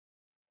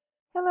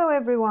Hello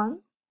everyone!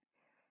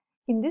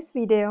 In this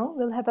video,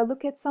 we'll have a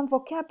look at some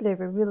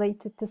vocabulary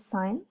related to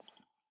science,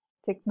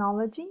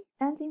 technology,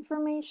 and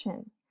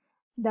information.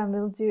 Then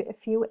we'll do a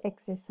few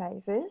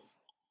exercises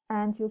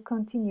and you'll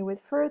continue with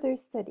further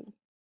study.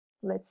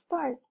 Let's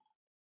start.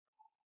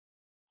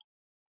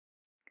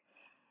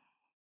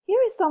 Here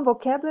is some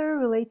vocabulary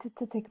related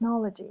to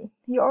technology.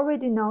 You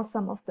already know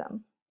some of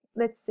them.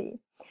 Let's see.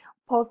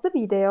 Pause the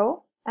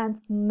video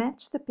and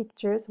match the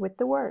pictures with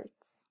the words.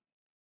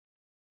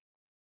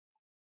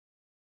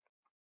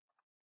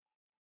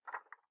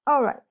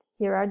 Alright,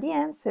 here are the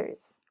answers.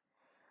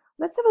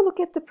 Let's have a look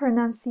at the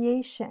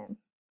pronunciation.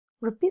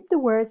 Repeat the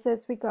words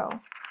as we go.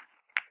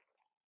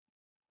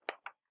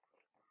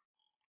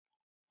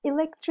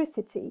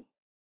 Electricity,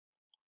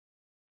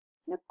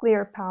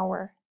 nuclear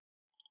power,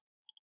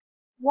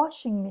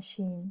 washing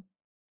machine,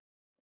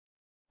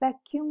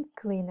 vacuum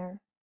cleaner,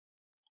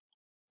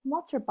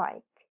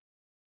 motorbike,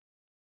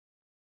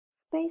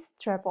 space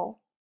travel,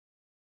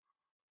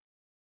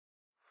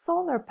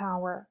 solar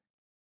power,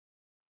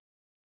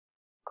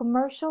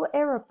 commercial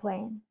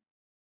aeroplane,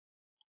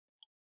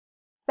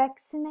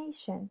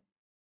 vaccination,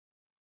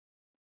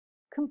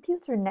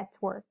 computer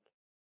network,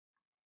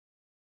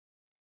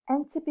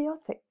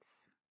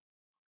 antibiotics,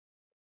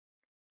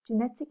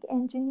 genetic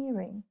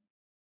engineering,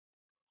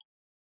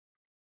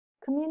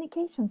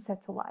 communication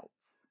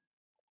satellites.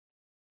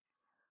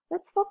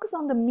 Let's focus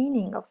on the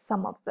meaning of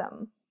some of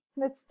them.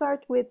 Let's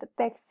start with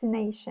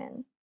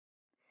vaccination.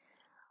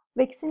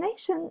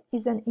 Vaccination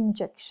is an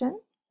injection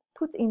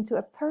put into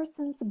a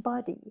person's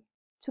body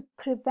to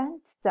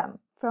prevent them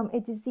from a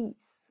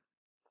disease.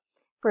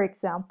 For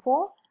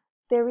example,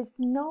 there is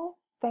no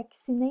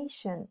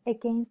vaccination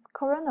against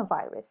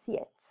coronavirus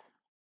yet.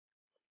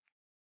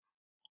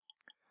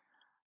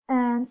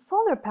 And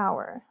solar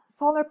power.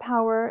 Solar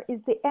power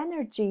is the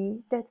energy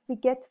that we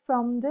get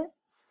from the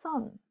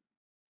sun.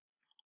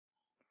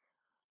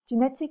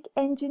 Genetic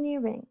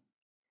engineering.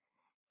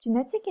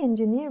 Genetic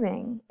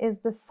engineering is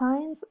the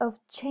science of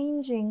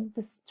changing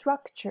the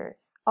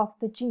structures of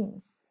the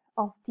genes,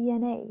 of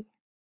DNA.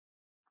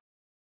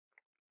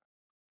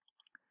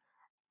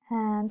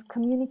 And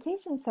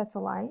communication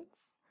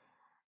satellites,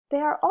 they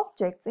are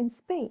objects in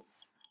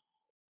space,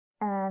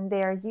 and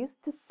they are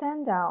used to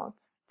send out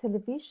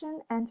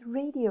television and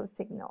radio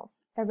signals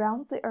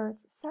around the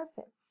Earth's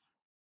surface.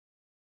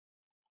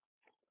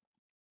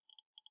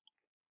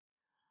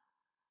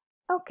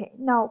 Okay,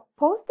 now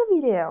pause the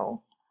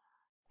video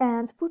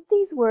and put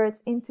these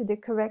words into the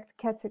correct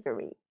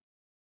category.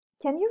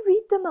 Can you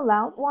read them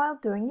aloud while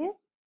doing it?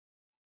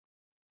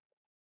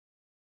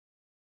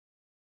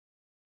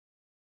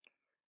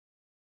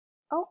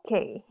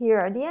 Okay, here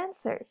are the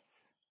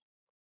answers.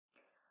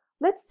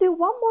 Let's do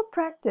one more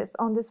practice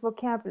on this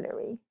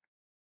vocabulary.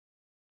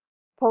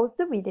 Pause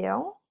the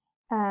video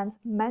and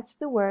match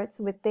the words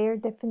with their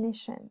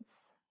definitions.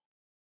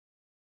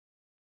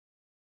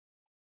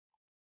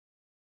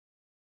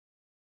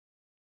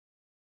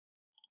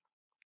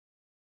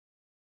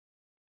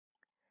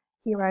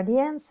 Here are the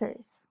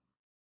answers.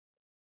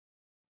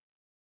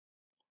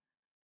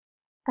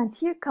 And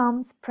here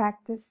comes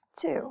practice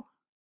 2.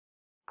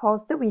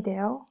 Pause the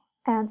video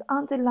and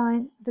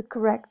underline the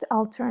correct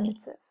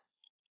alternative.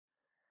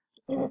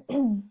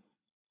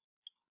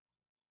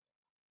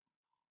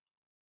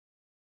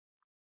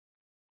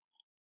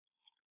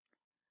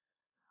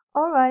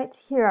 Alright,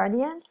 here are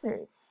the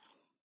answers.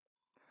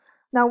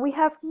 Now we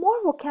have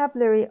more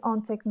vocabulary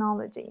on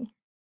technology.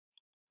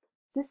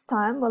 This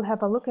time we'll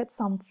have a look at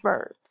some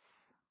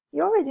verbs.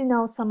 You already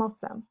know some of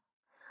them.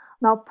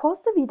 Now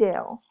pause the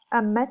video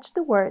and match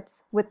the words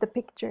with the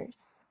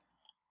pictures.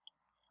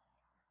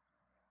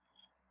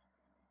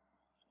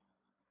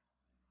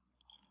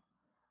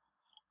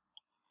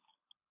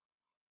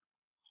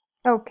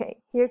 Okay,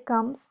 here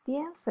comes the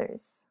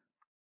answers.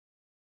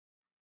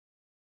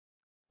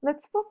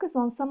 Let's focus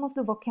on some of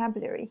the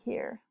vocabulary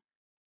here.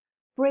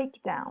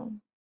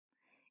 Breakdown.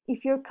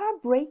 If your car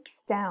breaks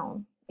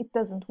down, it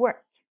doesn't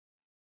work.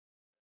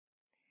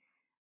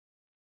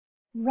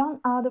 Run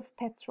out of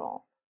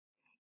petrol.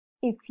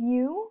 If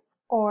you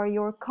or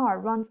your car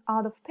runs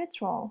out of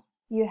petrol,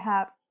 you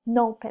have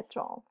no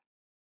petrol.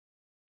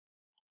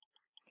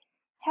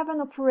 Have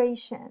an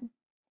operation.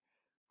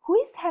 Who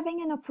is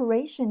having an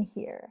operation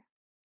here?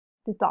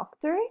 The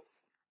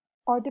doctors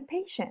or the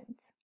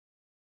patient?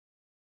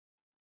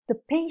 The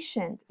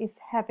patient is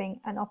having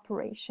an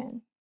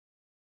operation.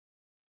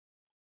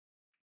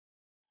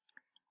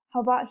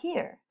 How about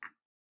here?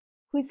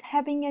 Who is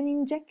having an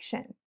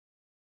injection?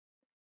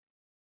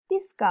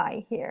 This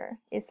guy here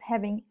is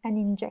having an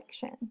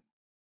injection.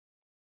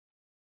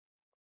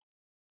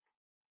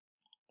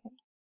 Okay.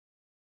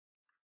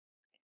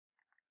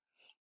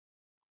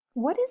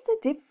 What is the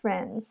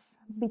difference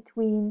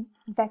between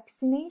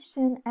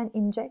vaccination and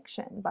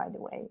injection, by the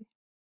way?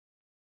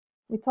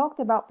 We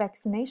talked about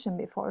vaccination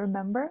before,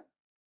 remember?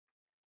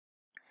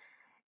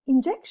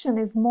 Injection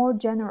is more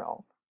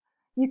general.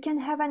 You can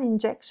have an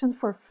injection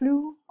for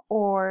flu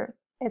or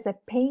as a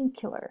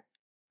painkiller.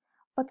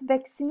 But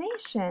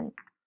vaccination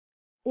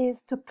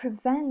is to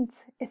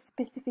prevent a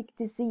specific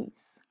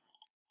disease.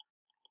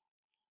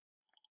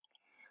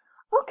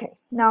 Okay,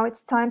 now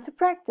it's time to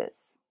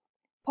practice.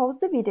 Pause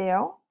the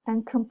video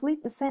and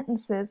complete the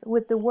sentences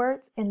with the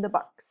words in the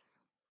box.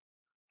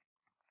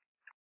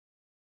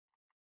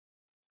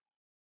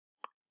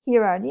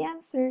 Here are the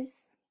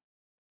answers.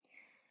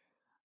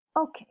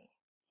 Okay,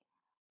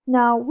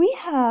 now we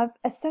have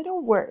a set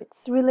of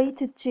words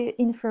related to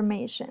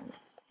information.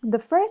 The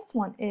first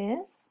one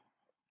is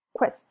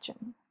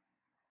question.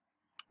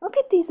 Look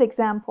at these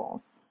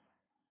examples.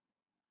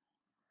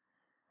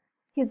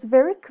 He's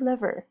very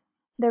clever.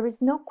 There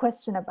is no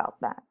question about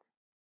that.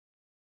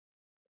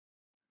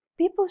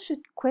 People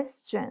should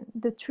question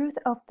the truth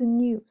of the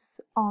news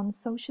on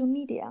social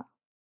media.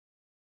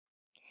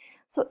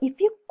 So if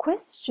you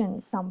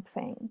question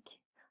something,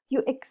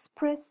 you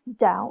express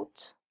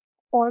doubt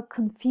or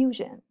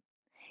confusion.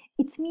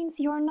 It means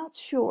you're not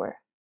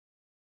sure.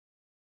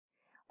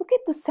 Look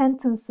at the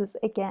sentences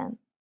again.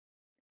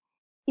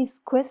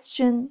 Is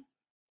question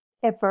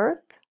a verb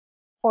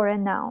or a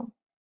noun?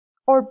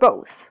 Or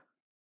both?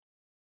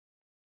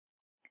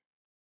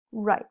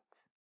 Right.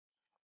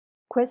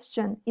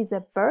 Question is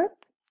a verb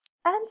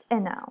and a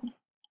noun.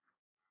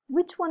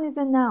 Which one is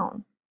a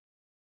noun?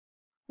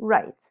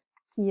 Right.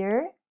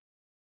 Here,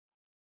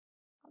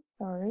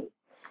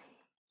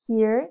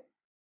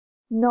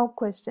 no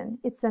question,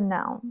 it's a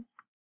noun.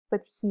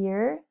 But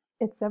here,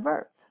 it's a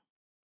verb.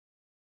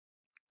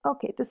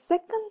 Okay, the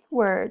second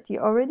word, you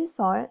already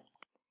saw it,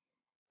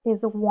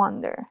 is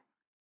wonder.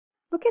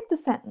 Look at the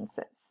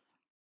sentences.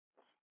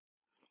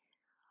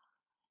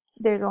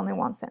 There's only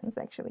one sentence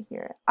actually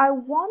here. I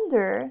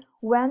wonder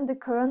when the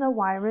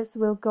coronavirus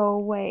will go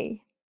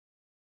away.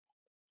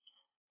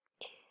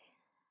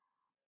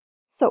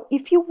 So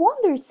if you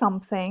wonder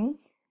something,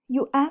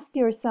 you ask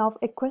yourself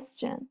a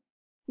question.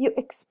 You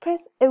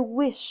express a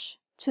wish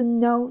to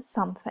know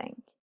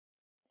something.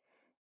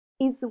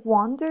 Is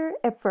wonder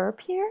a verb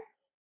here?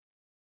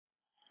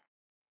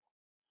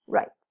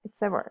 Right,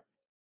 it's a verb.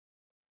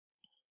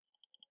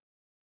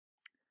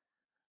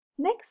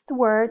 Next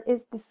word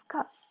is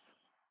discuss.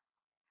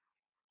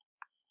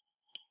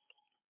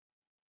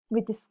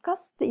 We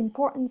discussed the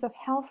importance of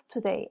health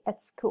today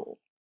at school.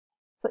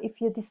 So if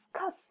you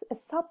discuss a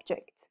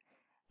subject,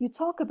 you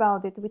talk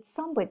about it with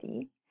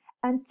somebody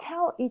and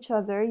tell each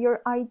other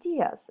your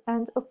ideas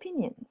and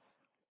opinions.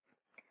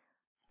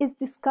 Is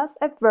discuss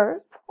a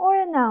verb or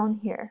a noun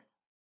here?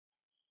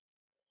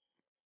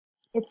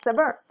 It's a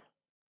verb.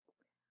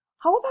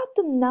 How about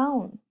the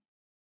noun?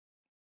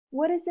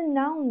 What is the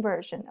noun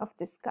version of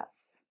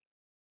discuss?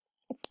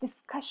 It's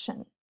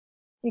discussion.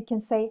 You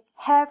can say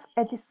have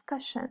a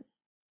discussion.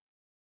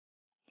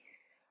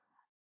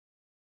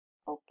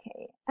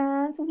 Okay,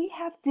 and we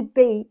have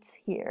debate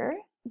here.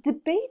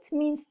 Debate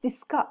means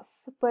discuss,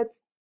 but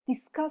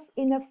discuss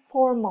in a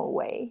formal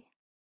way.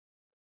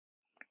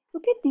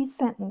 Look at these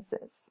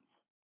sentences.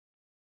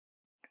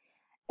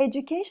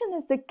 Education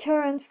is the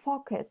current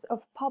focus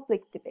of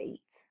public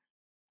debate.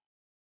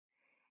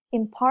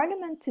 In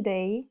Parliament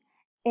today,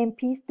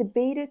 MPs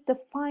debated the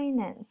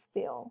finance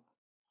bill.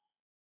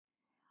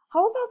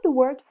 How about the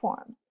word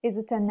form? Is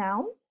it a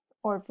noun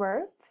or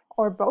verb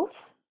or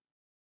both?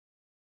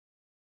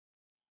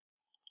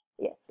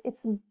 Yes,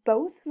 it's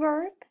both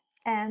verb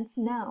and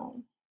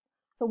noun.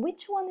 So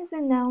which one is a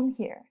noun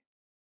here?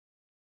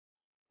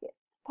 Yes,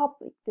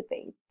 public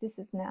debate. This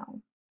is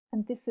noun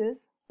and this is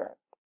verb.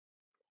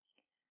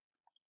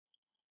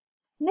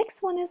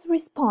 Next one is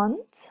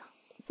respond.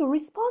 So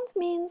respond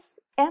means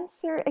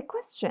answer a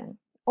question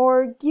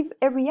or give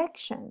a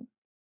reaction.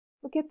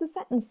 Look at the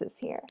sentences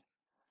here.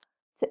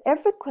 To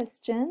every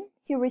question,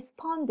 he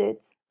responded,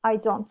 I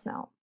don't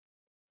know.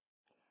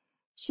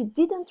 She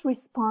didn't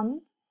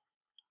respond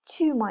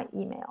to my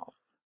emails.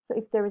 So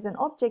if there is an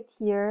object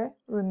here,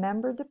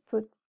 remember to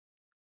put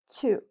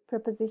to,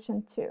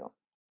 preposition to.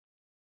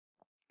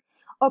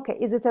 Okay,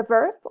 is it a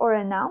verb or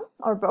a noun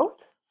or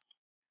both?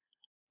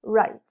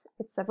 Right,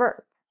 it's a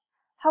verb.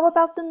 How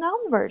about the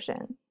noun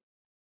version?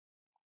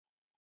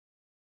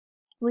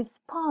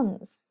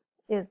 Response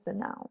is the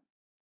noun.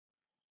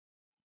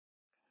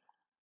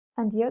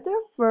 And the other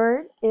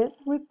word is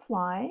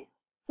reply.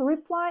 So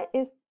reply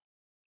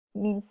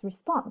means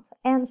response,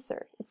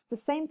 answer. It's the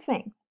same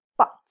thing.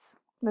 But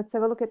let's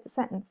have a look at the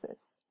sentences.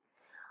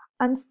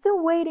 I'm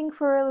still waiting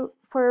for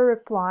a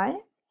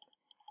reply.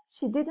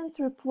 She didn't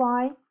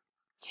reply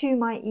to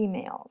my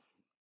emails.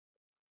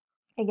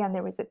 Again,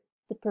 there is the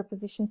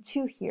preposition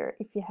to here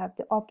if you have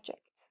the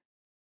object.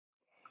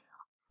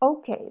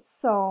 Okay,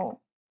 so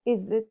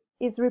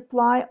is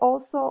reply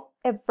also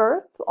a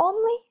verb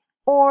only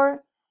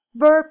or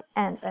verb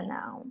and a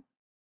noun?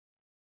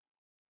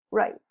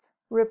 Right,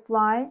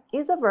 reply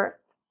is a verb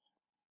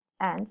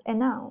and a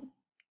noun.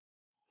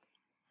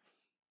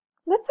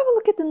 Let's have a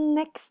look at the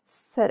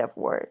next set of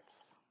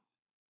words.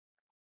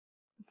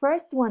 The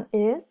first one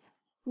is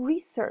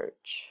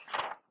research.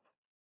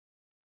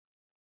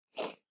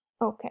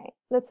 Okay,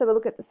 let's have a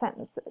look at the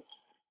sentences.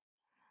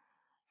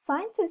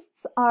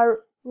 Scientists are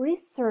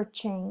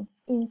researching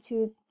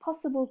into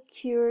possible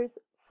cures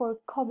for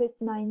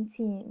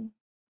COVID-19.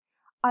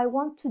 I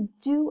want to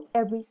do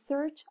a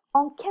research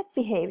on cat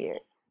behaviors.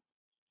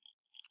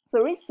 So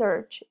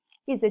research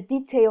is a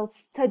detailed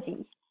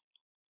study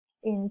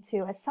into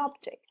a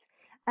subject.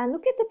 And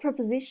look at the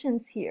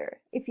prepositions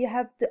here. If you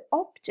have the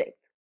object,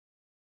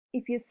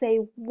 if you say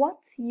what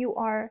you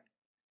are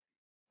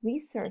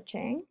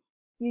researching,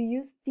 you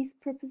use these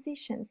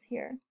prepositions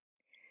here.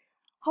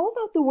 How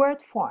about the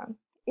word form?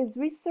 Is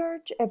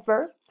research a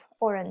verb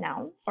or a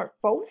noun or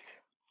both?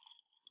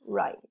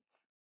 Right.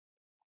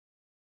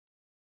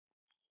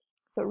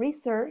 So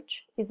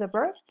research is a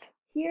verb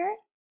here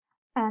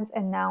and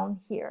a noun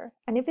here.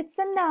 And if it's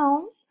a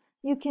noun,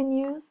 you can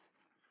use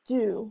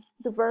do,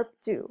 the verb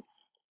do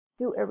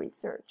a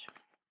research.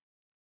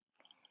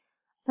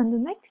 And the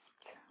next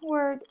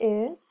word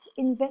is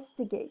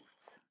investigate.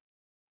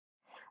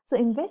 So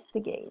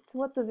investigate,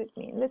 what does it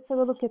mean? Let's have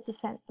a look at the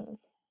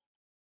sentence.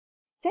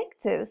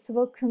 Detectives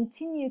will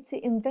continue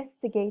to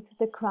investigate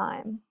the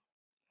crime.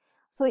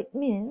 So it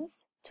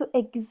means to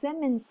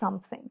examine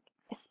something,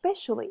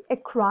 especially a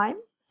crime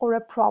or a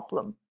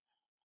problem,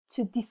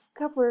 to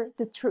discover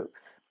the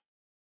truth.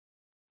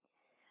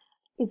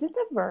 Is it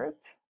a verb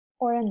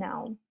or a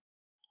noun?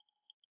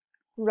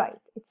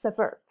 Right, it's a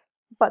verb.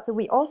 But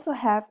we also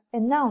have a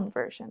noun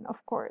version,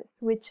 of course,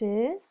 which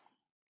is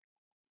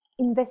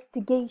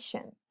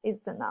investigation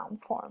is the noun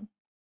form.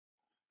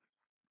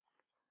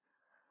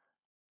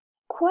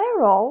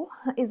 Quarrel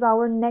is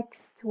our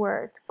next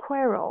word,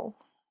 quarrel.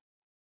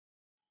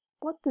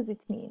 What does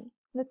it mean?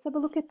 Let's have a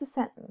look at the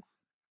sentence.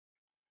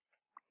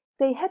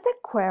 They had a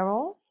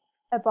quarrel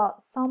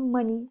about some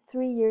money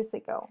 3 years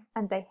ago,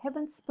 and they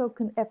haven't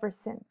spoken ever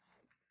since.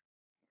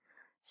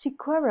 She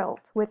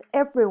quarreled with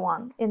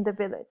everyone in the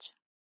village,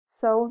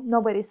 so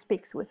nobody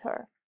speaks with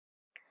her.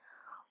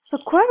 So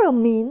quarrel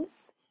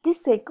means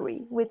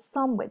disagree with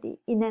somebody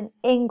in an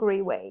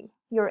angry way.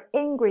 You're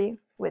angry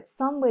with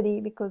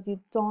somebody because you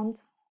don't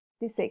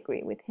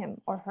disagree with him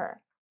or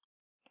her.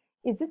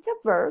 Is it a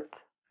verb,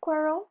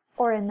 quarrel,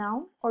 or a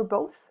noun, or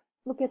both?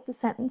 Look at the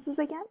sentences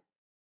again.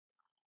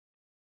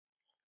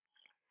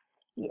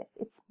 Yes,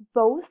 it's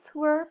both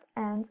verb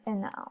and a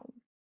noun.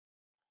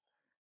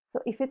 So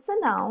if it's a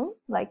noun,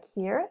 like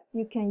here,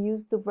 you can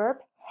use the verb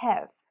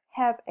have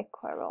a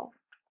quarrel.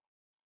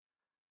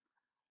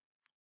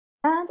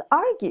 And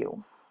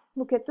argue.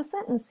 Look at the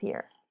sentence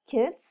here.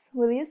 Kids,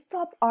 will you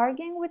stop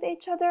arguing with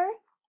each other?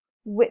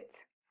 With.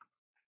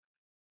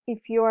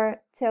 If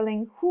you're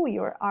telling who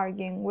you're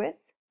arguing with,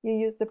 you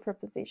use the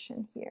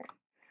preposition here.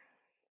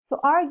 So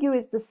argue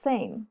is the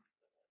same.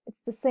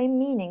 It's the same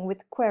meaning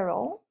with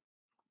quarrel,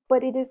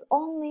 but it is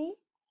only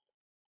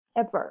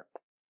a verb.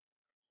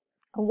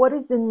 What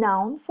is the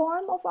noun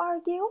form of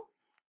argue?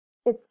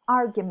 It's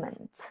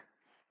argument.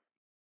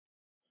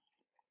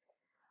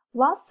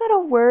 Last set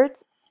of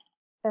words,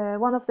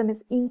 one of them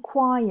is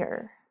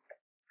inquire.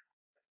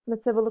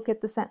 Let's have a look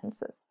at the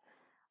sentences.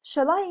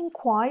 Shall I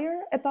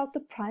inquire about the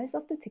price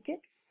of the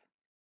tickets?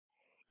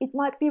 It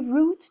might be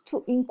rude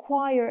to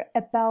inquire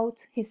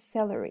about his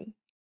salary.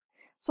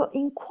 So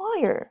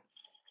inquire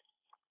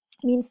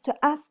means to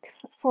ask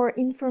for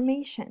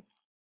information.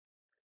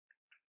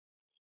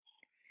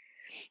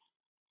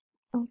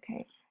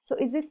 Okay, so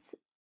is it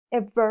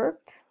a verb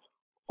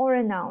or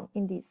a noun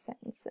in these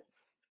sentences?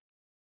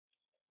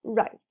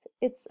 Right,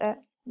 it's a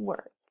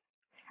verb.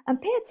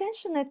 And pay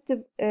attention at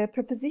the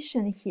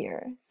preposition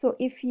here. So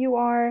if you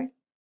are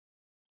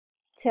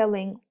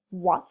telling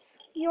what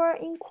you are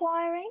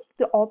inquiring,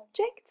 the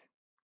object,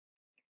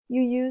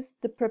 you use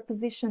the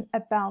preposition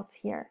about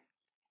here.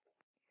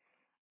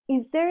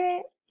 Is there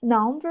a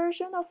noun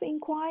version of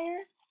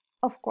inquire?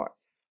 Of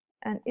course,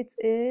 and it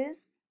is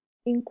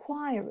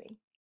inquiry.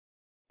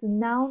 The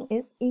noun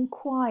is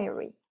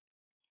inquiry.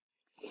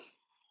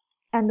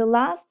 And the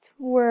last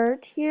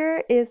word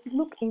here is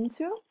look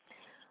into.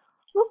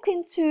 Look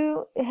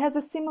into, it has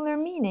a similar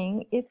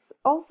meaning. It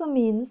also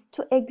means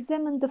to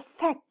examine the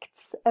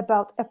facts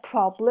about a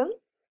problem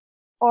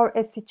or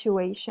a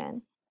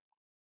situation.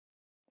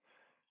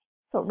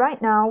 So right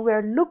now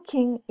we're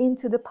looking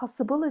into the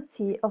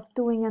possibility of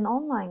doing an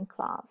online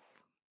class.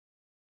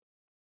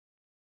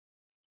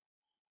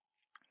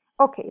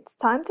 Okay, it's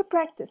time to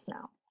practice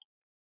now.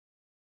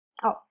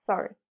 Oh,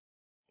 sorry.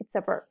 It's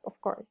a verb,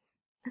 of course.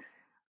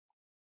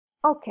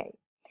 Okay.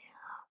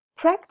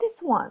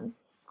 Practice 1.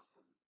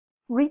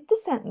 Read the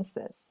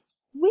sentences.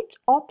 Which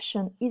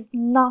option is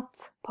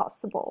not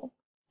possible?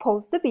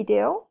 Pause the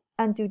video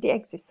and do the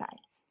exercise.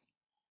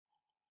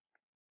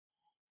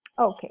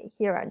 Okay,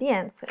 here are the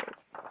answers.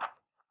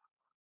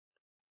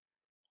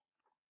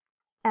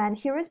 And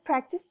here is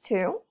practice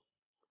 2.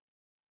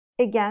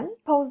 Again,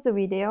 pause the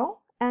video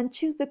and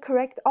choose the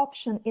correct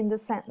option in the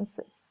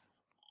sentences.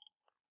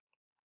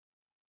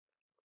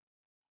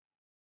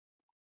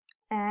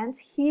 And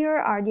here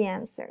are the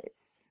answers.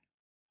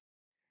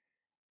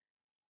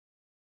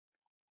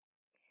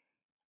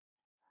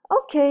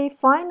 Okay,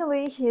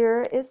 finally,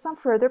 here is some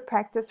further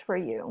practice for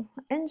you.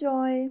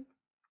 Enjoy!